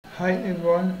Hi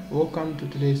everyone, welcome to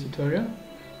today's tutorial.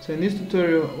 So in this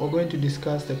tutorial we're going to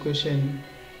discuss the question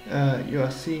you are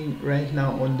seeing right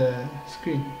now on the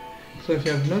screen. So if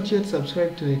you have not yet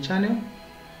subscribed to the channel,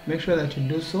 make sure that you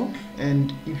do so,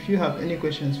 and if you have any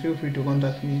questions, feel free to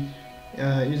contact me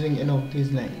using any of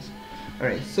these lines.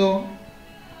 Alright, so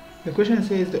the question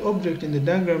says the object in the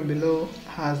diagram below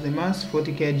has the mass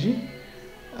 40 kg.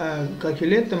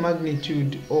 Calculate the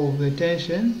magnitude of the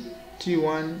tension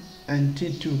T1 and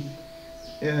T2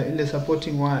 in the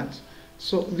supporting wires.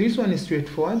 So this one is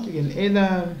straightforward. You can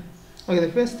either,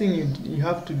 the first thing you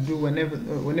have to do whenever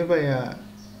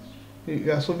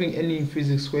you are solving any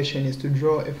physics question is to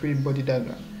draw a free body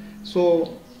diagram.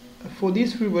 So for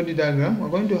this free body diagram, we're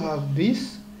going to have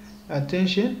this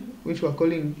tension, which we're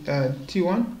calling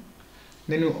T1.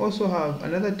 Then we also have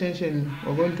another tension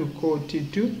we're going to call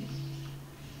T2.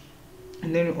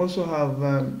 And then we also have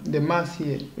the mass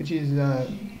here, which is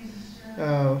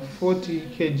 40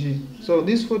 kg. So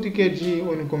this 40 kg,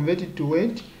 when we convert it to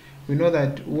weight, we know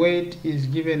that weight is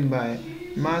given by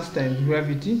mass times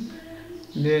gravity.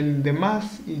 Then the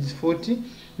mass is 40.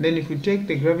 Then if we take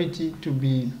the gravity to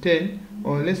be 10,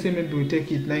 or let's say maybe we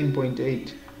take it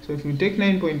 9.8. So if we take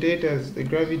 9.8 as the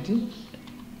gravity,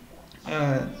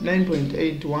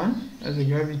 9.81 as the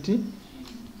gravity,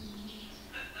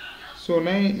 so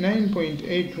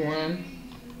 9.81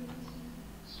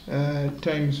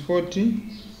 times 40,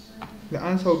 the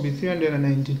answer will be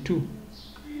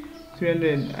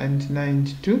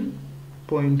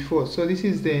 392.4. So this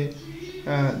is the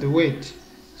weight.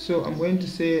 So I'm going to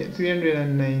say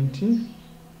 390.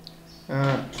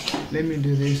 Let me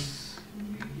do this.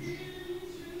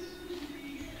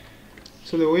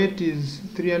 So the weight is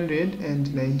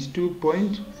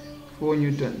 392.4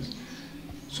 newtons.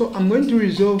 So I'm going to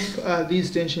resolve these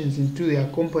tensions into their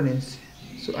components.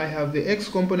 So I have the x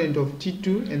component of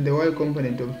T2 and the y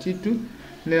component of T2.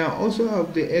 Then I also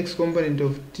have the x component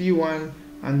of T1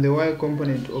 and the y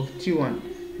component of T1.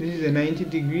 This is a 90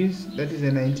 degrees, that is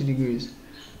a 90 degrees.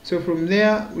 So from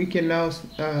there we can now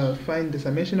find the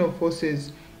summation of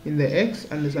forces in the x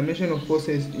and the summation of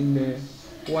forces in the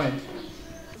y.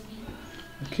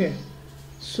 Okay.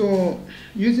 So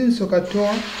using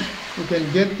SOHCAHTOA, we can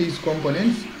get these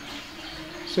components.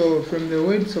 So from the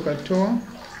word SOHCAHTOA,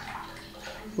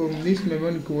 from this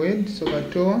mnemonic word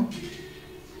SOHCAHTOA,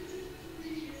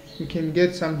 we can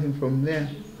get something from there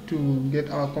to get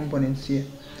our components here.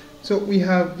 So we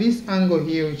have this angle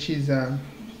here,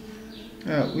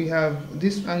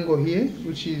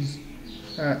 which is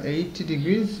 80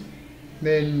 degrees.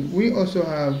 Then we also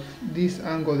have this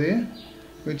angle there,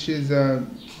 which is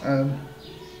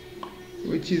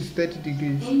 30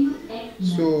 degrees.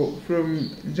 So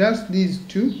from just these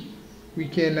two, we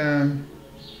can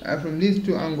from these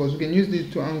two angles, we can use these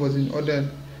two angles in order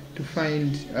to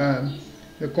find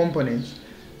the components.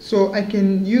 So I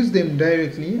can use them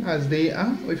directly as they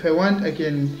are. If I want, I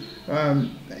can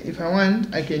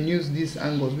use these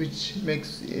angles, which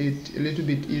makes it a little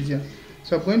bit easier.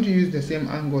 So I'm going to use the same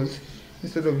angles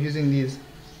instead of using these.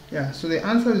 Yeah, so the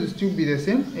answer will still be the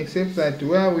same, except that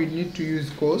where we need to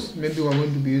use cos, maybe we're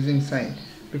going to be using sine,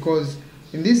 because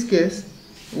in this case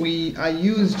we are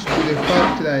used to the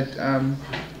fact that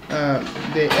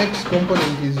the x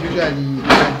component is usually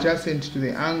adjacent to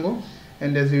the angle,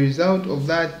 and as a result of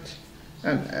that,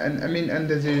 and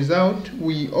as a result,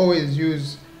 we always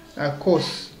use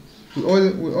cos. We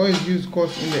always use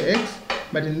cos in the x,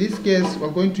 but in this case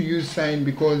we're going to use sine,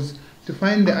 because to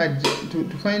find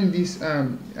this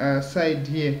side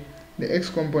here, the x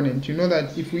component, you know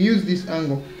that if we use this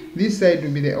angle, this side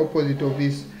will be the opposite of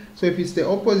this. So if it's the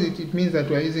opposite, it means that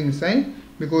we are using sine,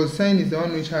 because sine is the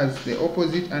one which has the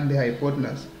opposite and the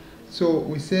hypotenuse. So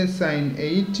we say sine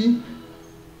 80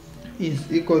 is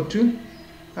equal to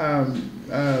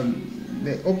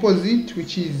the opposite,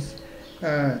 which is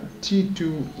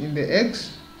T2 in the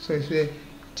x. So I say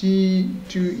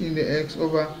T2 in the x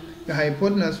over the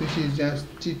hypotenuse, which is just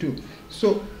T2.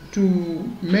 So to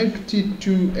make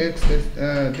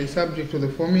T2x the subject of the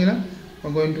formula,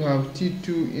 we're going to have T2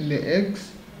 in the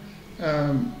x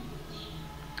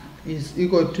is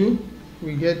equal to,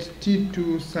 we get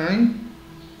T2 sine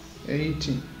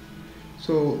 80.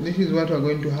 So this is what we're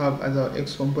going to have as our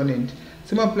x component.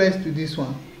 Same applies to this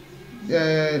one.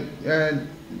 T1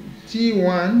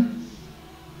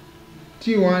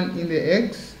 in the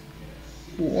x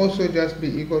will also just be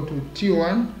equal to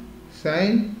T1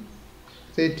 sine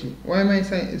 30. Why am I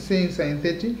saying sine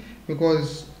 30?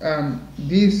 Because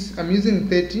this, I'm using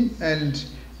 30, and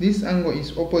this angle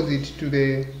is opposite to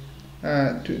the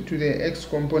x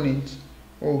component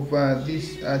of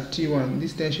this T1,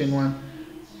 this tension 1.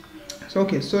 So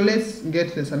okay, so let's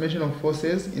get the summation of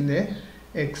forces in the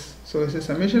x. So it's a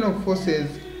summation of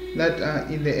forces that are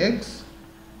in the x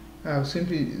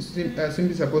simply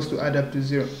supposed to add up to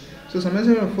 0. So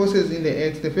summation of forces in the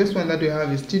x, the first one that we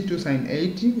have is T2 sine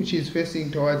 80, which is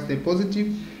facing towards the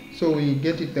positive. So we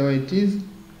get it the way it is,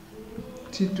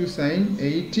 T2 sine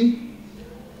 80.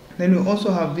 Then we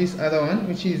also have this other one,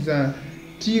 which is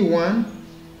T1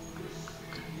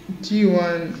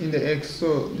 in the x.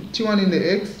 So T1 in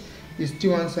the x is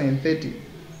T1 sine 30.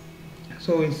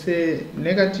 So we say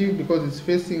negative because it's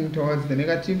facing towards the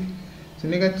negative. So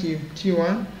negative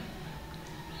T1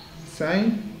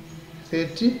 sine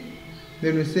 30.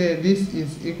 Then we say this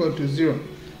is equal to 0.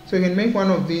 So you can make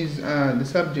one of these the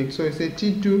subject. So we say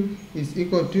T2 is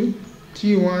equal to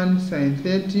T1 sine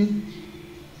 30,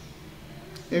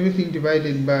 everything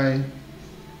divided by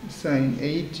sine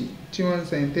 80. T1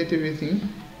 sine 30, everything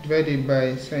divided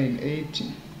by sine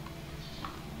 80.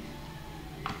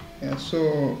 Yeah,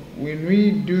 so when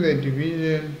we do the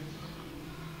division,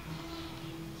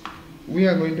 we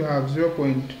are going to have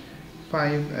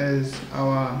 0.5 as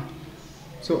our,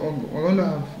 so we're going to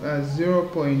have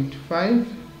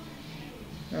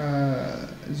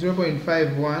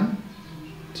 0.51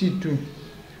 T2.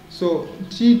 So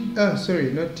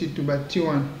sorry, not T2 but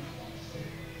T1.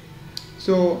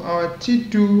 So our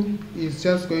T2 is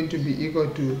just going to be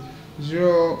equal to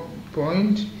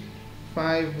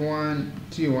 0.51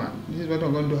 T1. This is what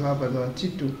we're going to have as our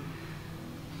T2.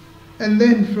 And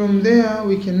then from there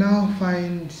we can now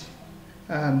find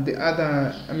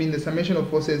the summation of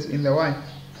forces in the y.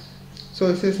 So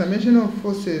it says summation of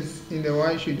forces in the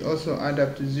y should also add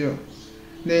up to 0.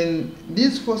 Then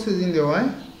these forces in the y,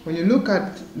 when you look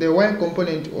at the y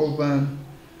component of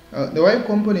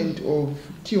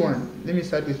T1, let me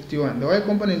start with T1. The y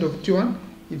component of T1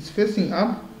 is facing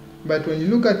up, but when you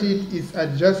look at it, it's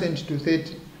adjacent to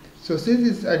 30. So since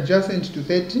it's adjacent to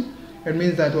 30, it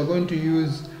means that we're going to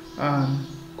use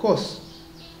cos.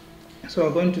 So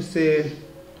we're going to say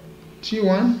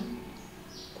T1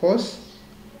 cos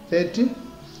 30.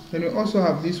 Then we also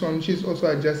have this one, which is also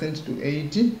adjacent to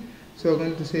 80. So we're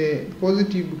going to say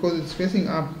positive, because it's facing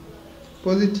up,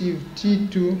 positive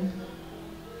T2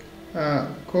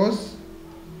 cos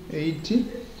 80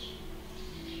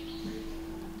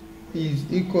 is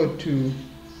equal to,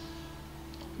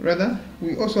 rather,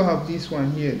 we also have this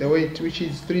one here, the weight, which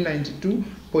is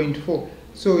 392.4.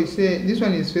 So we say this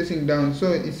one is facing down,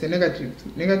 so it's a negative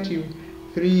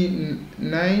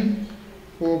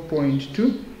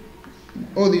 394.2.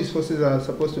 All these forces are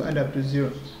supposed to add up to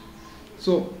 0.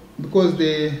 So because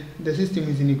the system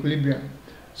is in equilibrium,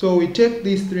 so we take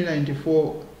this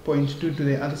 394.2 to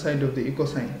the other side of the equal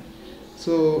sign.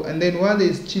 So, and then while there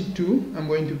is T2, I'm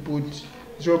going to put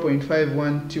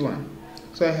 0.51 T1.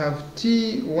 So I have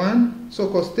T1, so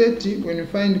cos 30, when you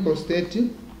find cos 30,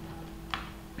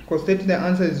 the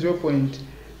answer is 0.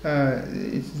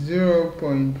 It's 0.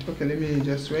 Okay, let me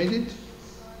just write it.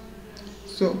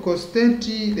 So cos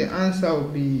 30, the answer will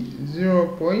be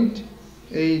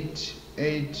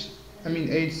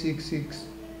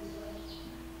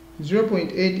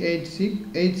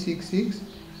 0.866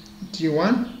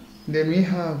 T1. Then we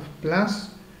have plus,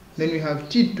 then we have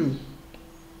T2.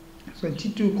 So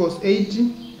T2 cos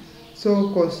 80. So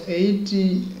cos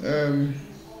 80,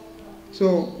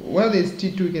 so while there's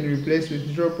T2, we can replace with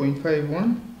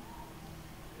 0.51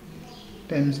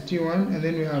 times T1, and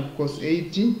then we have cos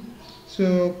 80.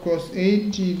 So cos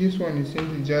 80, this one is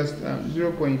simply just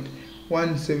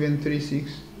 0.1736.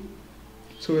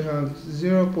 So we have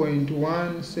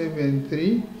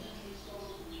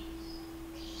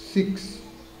 0.1736.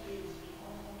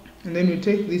 And then we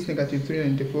take this negative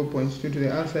 394.2 to the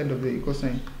other side of the equal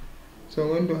sign. So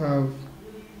we're going to have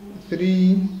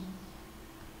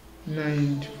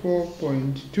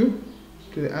 394.2 to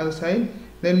the other side.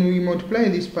 Then we multiply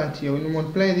this part here. When you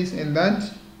multiply this and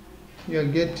that, you are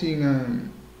getting,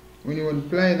 when you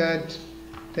multiply that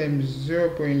times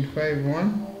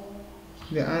 0.51,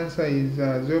 the answer is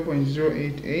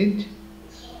 0.088.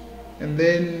 And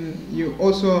then you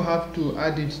also have to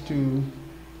add it to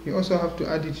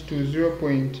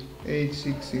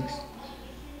 0.866.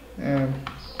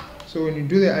 So when you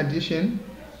do the addition,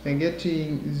 you're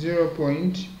getting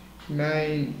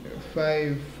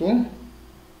 0.954.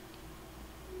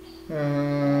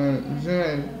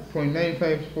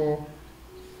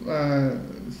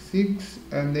 0.9546,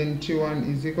 and then T1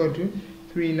 is equal to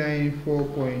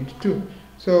 394.2.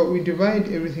 So we divide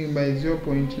everything by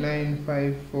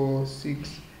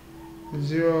 0.9546.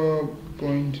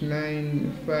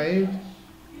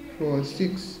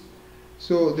 0.9546.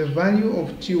 So the value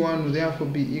of T1 will therefore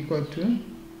be equal to,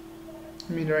 let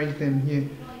me write them here.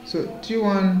 So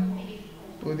T1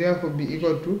 will therefore be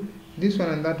equal to this one,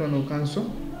 and that one will cancel.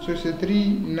 So it's a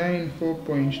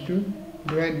 394.2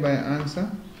 divided by answer.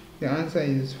 The answer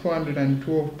is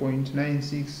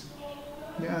 412.96.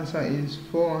 The answer is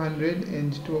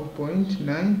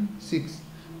 412.96.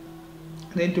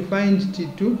 Then to find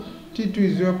T2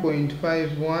 is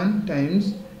 0.51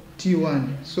 times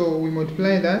T1. So we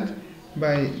multiply that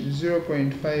by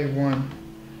 0.51,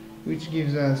 which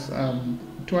gives us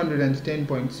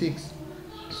 210.6.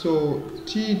 So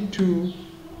T2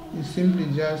 is simply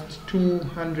just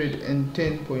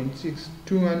 210.6,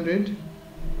 200,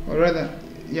 or rather,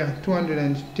 yeah,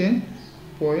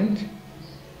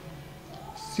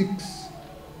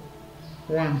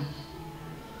 210.61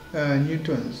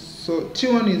 newtons. So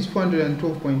T1 is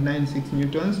 412.96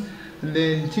 newtons, and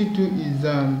then T2 is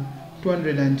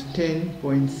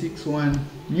 210.61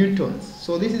 newtons.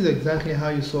 So this is exactly how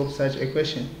you solve such a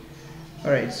question.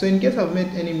 Alright, so in case I've made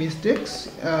any mistakes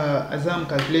as I'm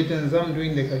calculating, as I'm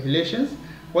doing the calculations,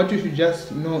 what you should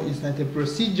just know is that the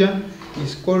procedure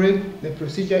is correct, the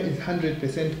procedure is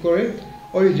 100% correct.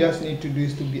 All you just need to do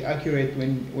is to be accurate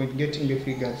when getting the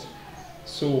figures.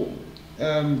 So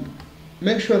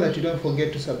make sure that you don't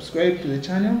forget to subscribe to the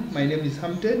channel. My name is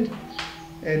Harmtedy,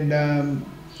 and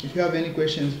if you have any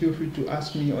questions, feel free to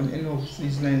ask me on any of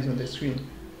these lines on the screen.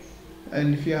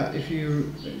 And if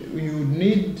you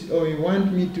need or you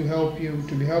want me to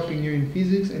be helping you in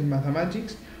physics and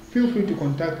mathematics, feel free to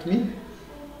contact me.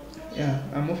 Yeah,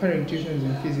 I'm offering tuitions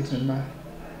in physics and math.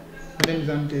 My name is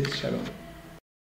Harmtedy. Shalom.